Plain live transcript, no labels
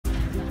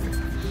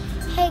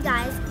Hey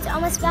guys, it's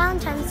almost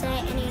Valentine's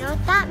Day, and you know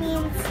what that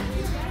means?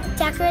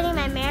 Decorating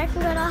my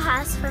American Girl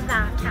house for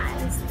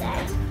Valentine's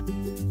Day.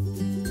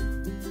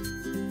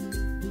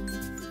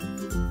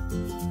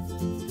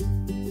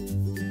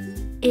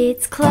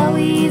 It's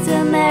Chloe's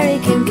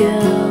American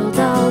Girl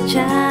doll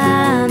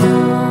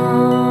channel.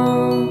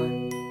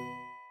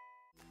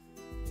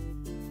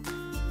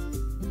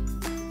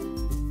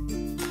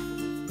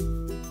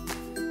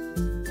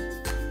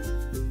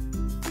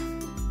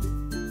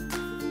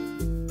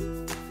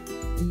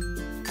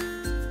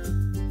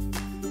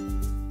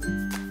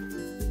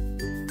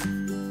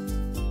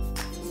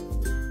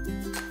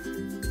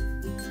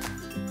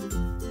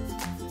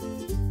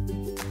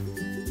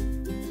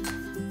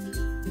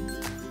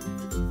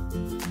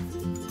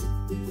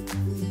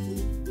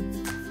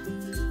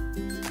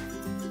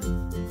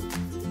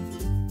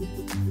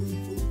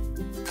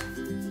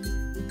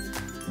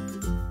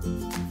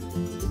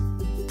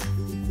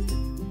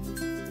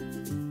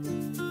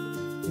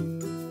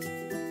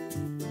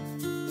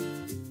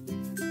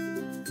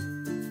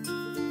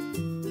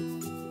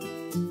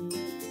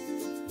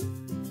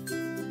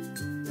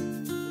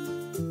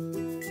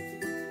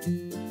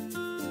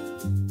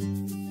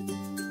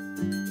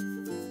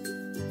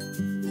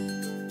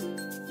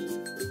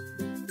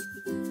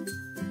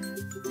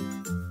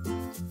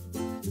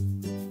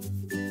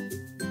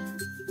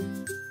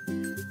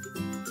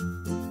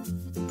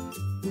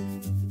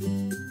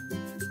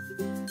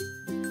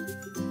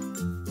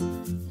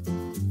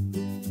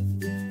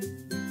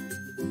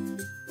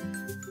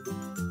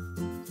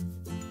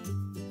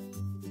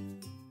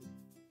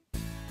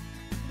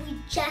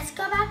 Just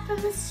got back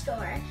from the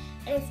store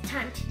and it's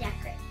time to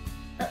decorate.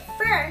 But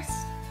first,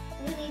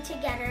 we need to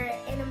get her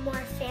in a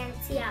more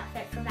fancy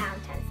outfit for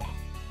Valentine's Day.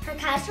 Her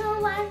casual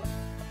one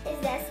is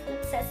this,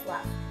 which says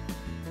love.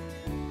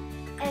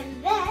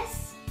 And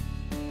this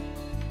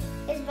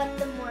is what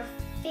the more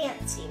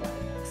fancy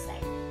one looks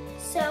like.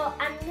 So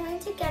I'm going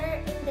to get her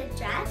in the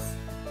dress,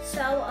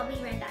 so I'll be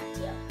right back to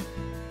you.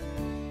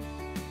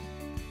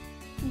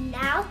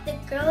 Now the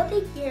Girl of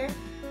the Year,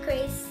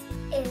 Grace,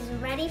 is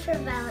ready for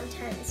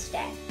Valentine's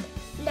Day.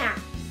 Now,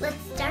 let's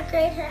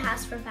decorate her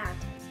house for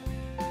Valentine's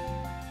Day.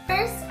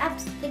 First,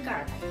 up's the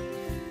garland.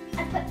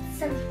 I put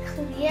some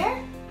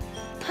clear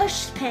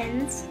push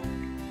pins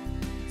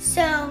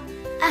so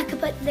I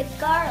could put the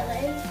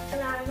garland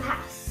around the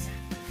house.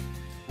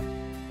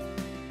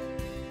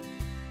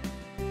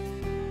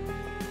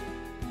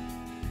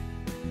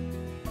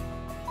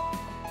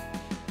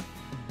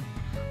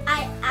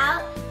 I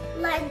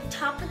outlined the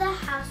top of the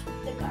house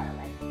with the garland.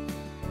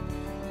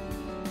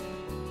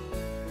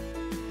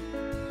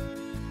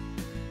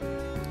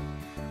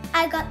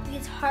 I got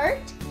these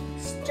heart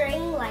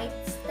string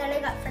lights that I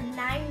got for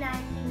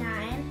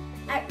 $9.99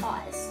 at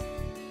Oz,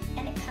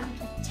 and it comes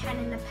with 10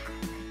 in a pack.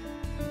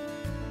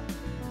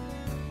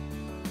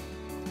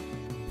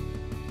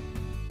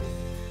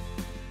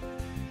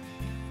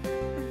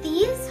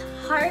 These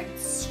heart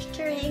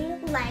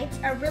string lights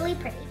are really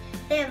pretty.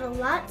 They have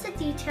lots of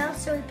detail,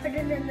 so we put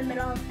it in the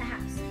middle of the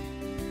house.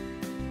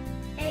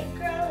 It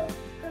goes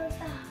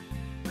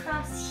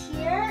across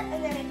here,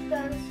 and then it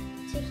goes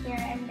to here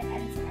and the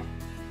ends there.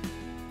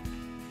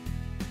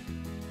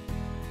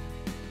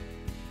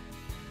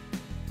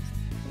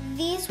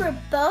 These were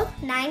both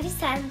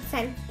 97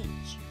 cents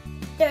each.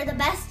 They're the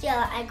best deal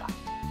I got.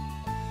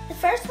 The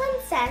first one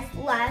says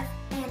love,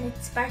 and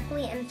it's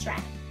sparkly and it's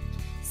red.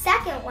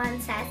 Second one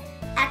says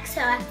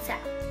XOXO,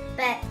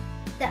 but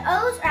the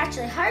O's are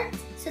actually hearts,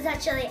 so it's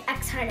actually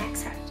X heart,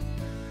 X heart.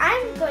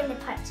 I'm going to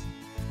put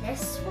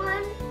this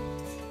one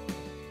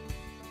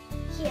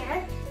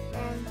here,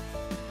 and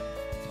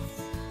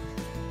this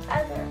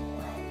other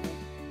one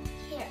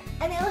here.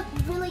 And they look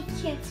really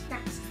cute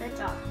next to the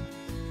doll.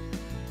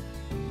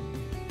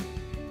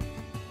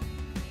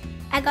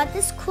 I got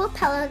this cool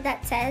pillow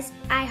that says,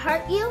 I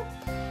heart you,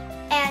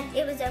 and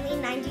it was only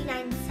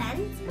 99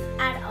 cents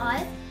at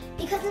Oz.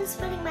 Because I'm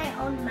spending my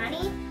own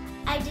money,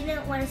 I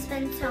didn't want to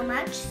spend so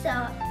much, so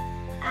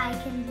I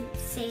can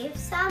save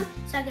some,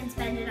 so I can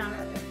spend it on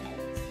other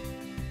things.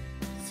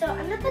 So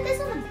I'm gonna put this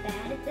on the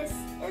bed. This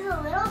is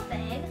a little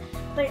big,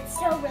 but it's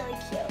still really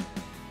cute.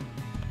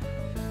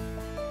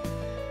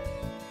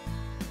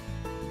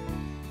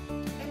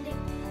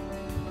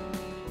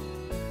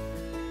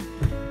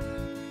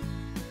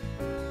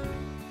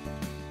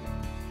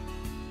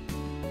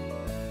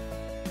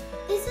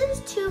 This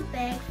is too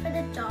big for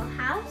the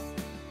dollhouse,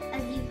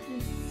 as you can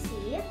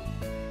see,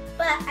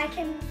 but I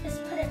can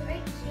just put it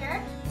right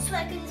here so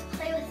I can just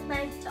play with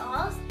my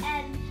dolls,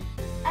 and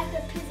I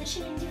could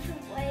position in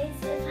different ways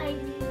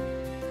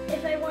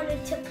if I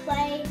wanted to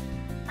play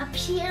up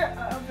here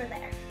or over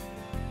there.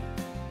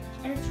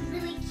 And it's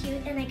really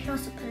cute, and I can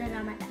also put it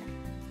on my bed.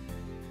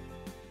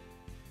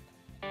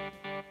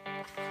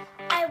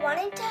 I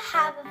wanted to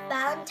have a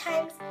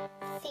Valentine's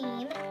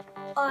theme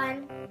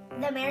on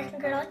the American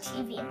Girl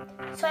TV.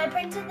 So I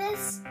printed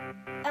this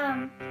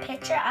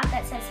picture out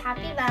that says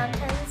Happy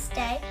Valentine's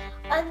Day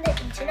on the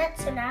internet.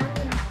 So now I'm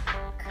going to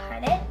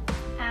cut it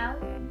out.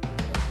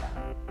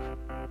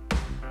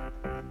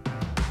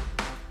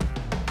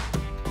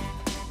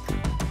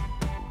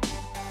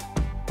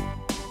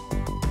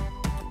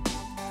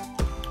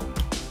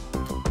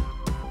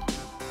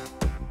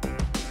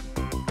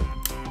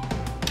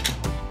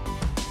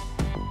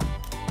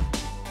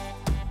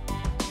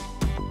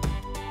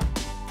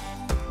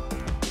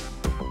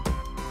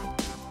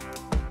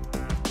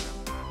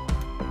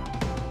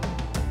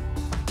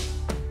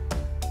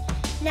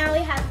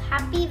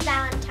 Happy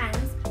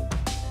Valentine's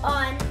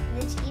on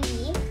the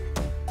TV.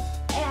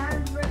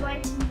 And we're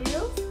going to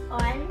move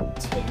on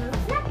to the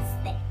next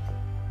thing.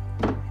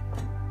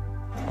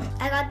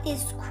 I got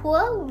these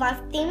cool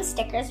love theme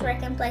stickers where I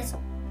can place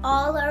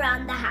all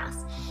around the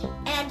house.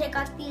 And I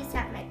got these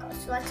at Michael's,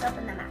 so let's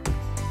open them up.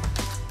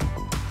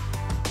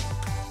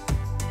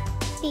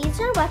 These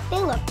are what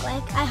they look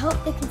like. I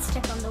hope they can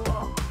stick on the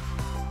wall.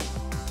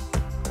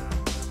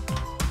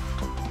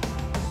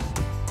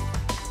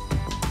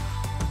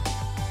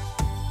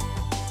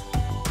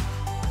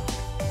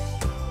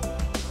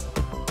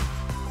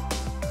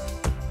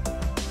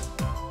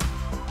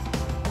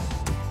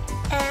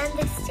 And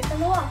they stick on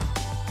the wall.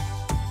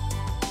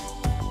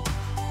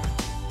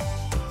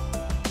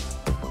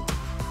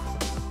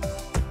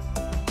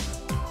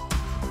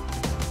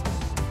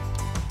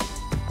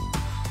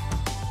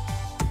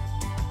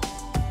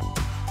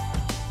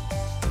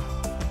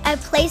 I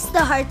placed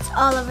the hearts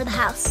all over the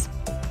house.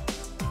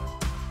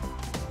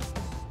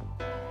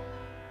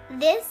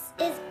 This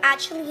is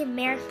actually an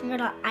American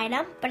Girl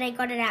item, but I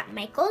got it at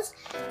Michael's.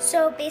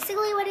 So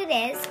basically what it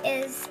is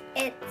it's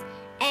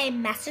a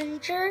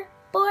messenger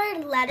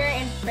board, letter,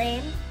 and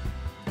frame.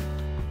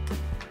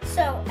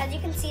 So as you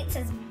can see, it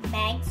says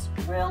Meg's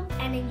room,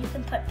 and then you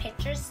can put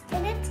pictures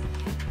in it.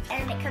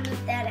 And it comes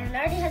with that, and it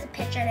already has a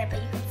picture in it,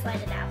 but you can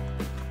slide it out.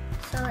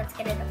 So let's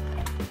get it open.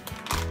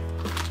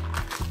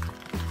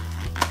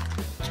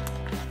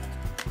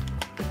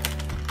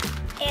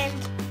 And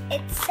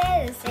it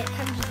says it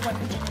comes with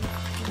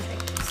 153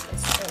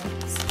 pieces, so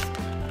it's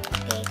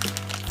big.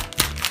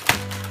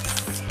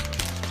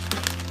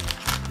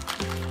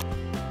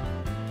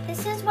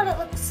 This is what it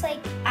looks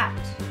like out.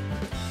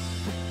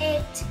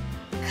 It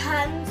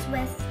comes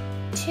with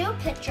 2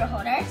 picture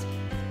holders,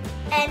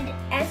 and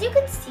as you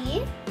can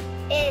see,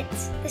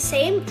 it's the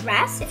same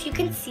dress, if you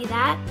can see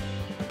that,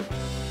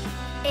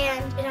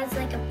 and it has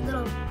like a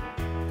little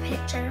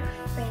picture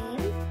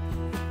frame.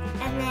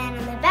 And then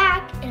on the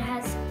back, it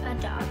has a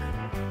dog.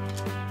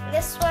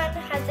 This one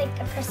has like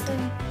a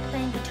person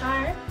playing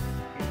guitar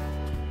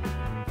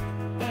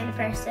and a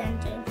person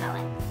doing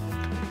ballet.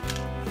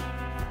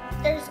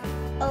 There's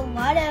a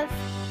lot of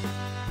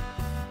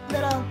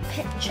little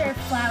picture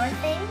flower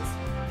things.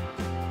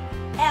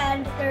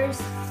 And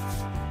there's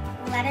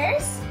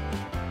letters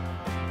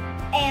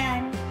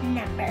and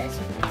numbers.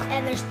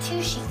 And there's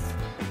 2 sheets.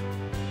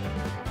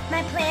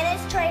 My plan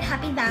is to write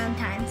Happy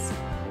Valentine's.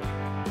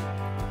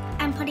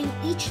 I'm putting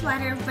each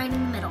letter right in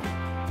the middle.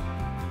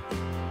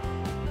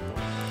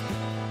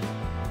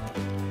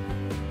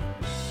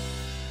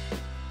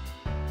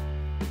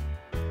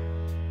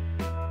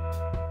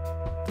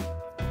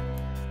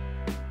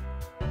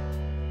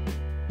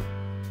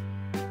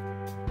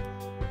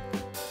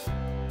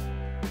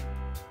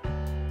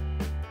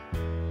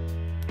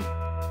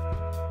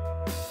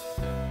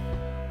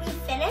 We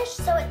finished,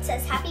 so it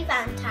says Happy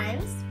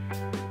Valentine's.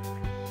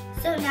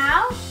 So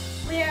now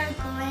we are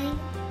going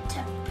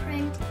to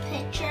print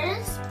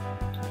pictures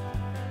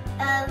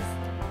of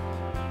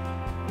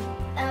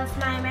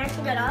my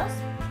American Girl dolls,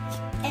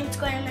 and it's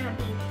going to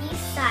be these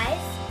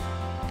size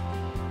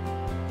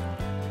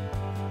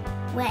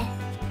with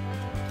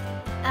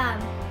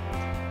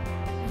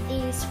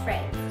these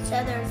frames.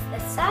 So there's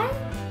this side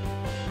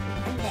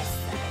and this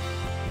side.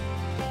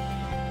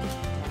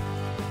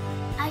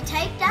 I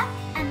typed up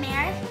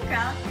American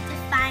Girl to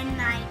find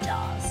my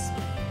dolls.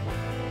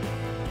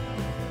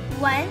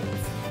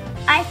 Once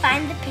I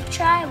find the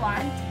picture I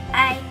want,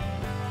 I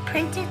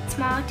print it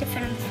small to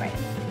fit in the frame.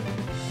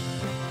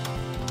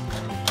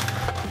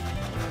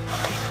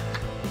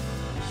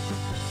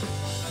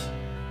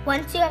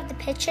 Once you have the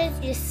pictures,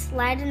 you just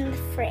slide it in the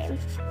frame.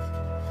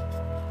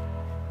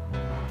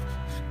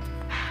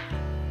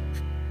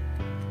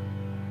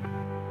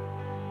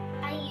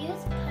 I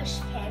use push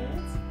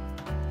pins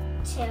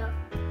to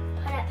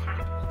put up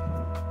happy.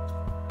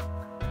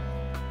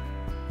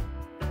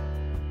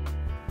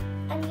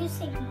 I'm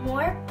using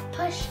more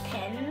push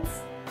pins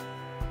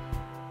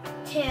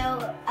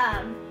to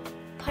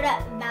put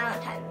up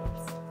Valentine's.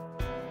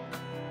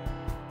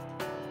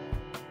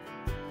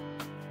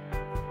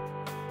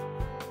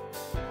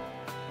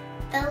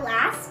 The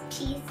last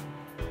piece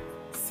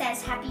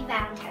says Happy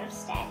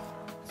Valentine's Day.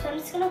 So I'm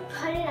just gonna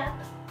put it up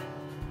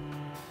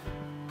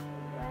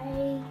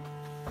right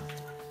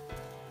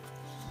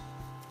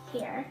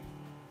here.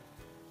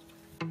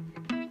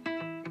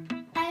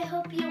 I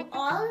hope you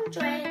all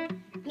enjoyed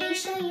me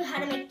showing you how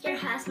to make your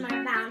house more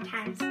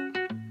Valentine's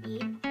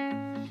Eve.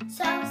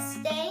 So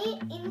stay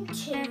in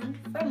tune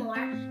for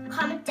more.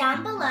 Comment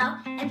down below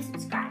and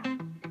subscribe.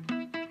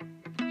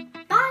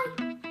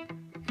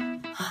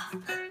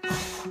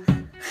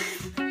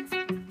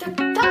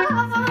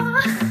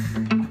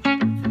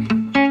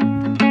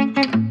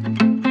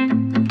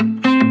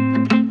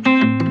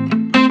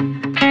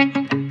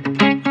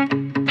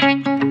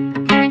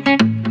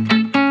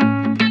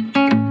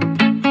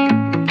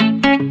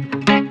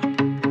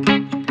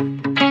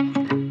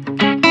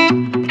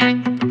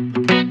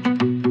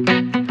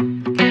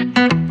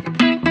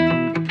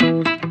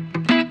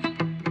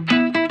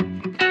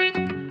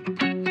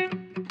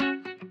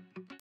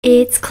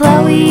 It's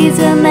Chloe's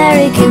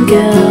American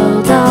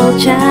Girl doll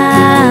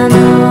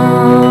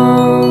channel.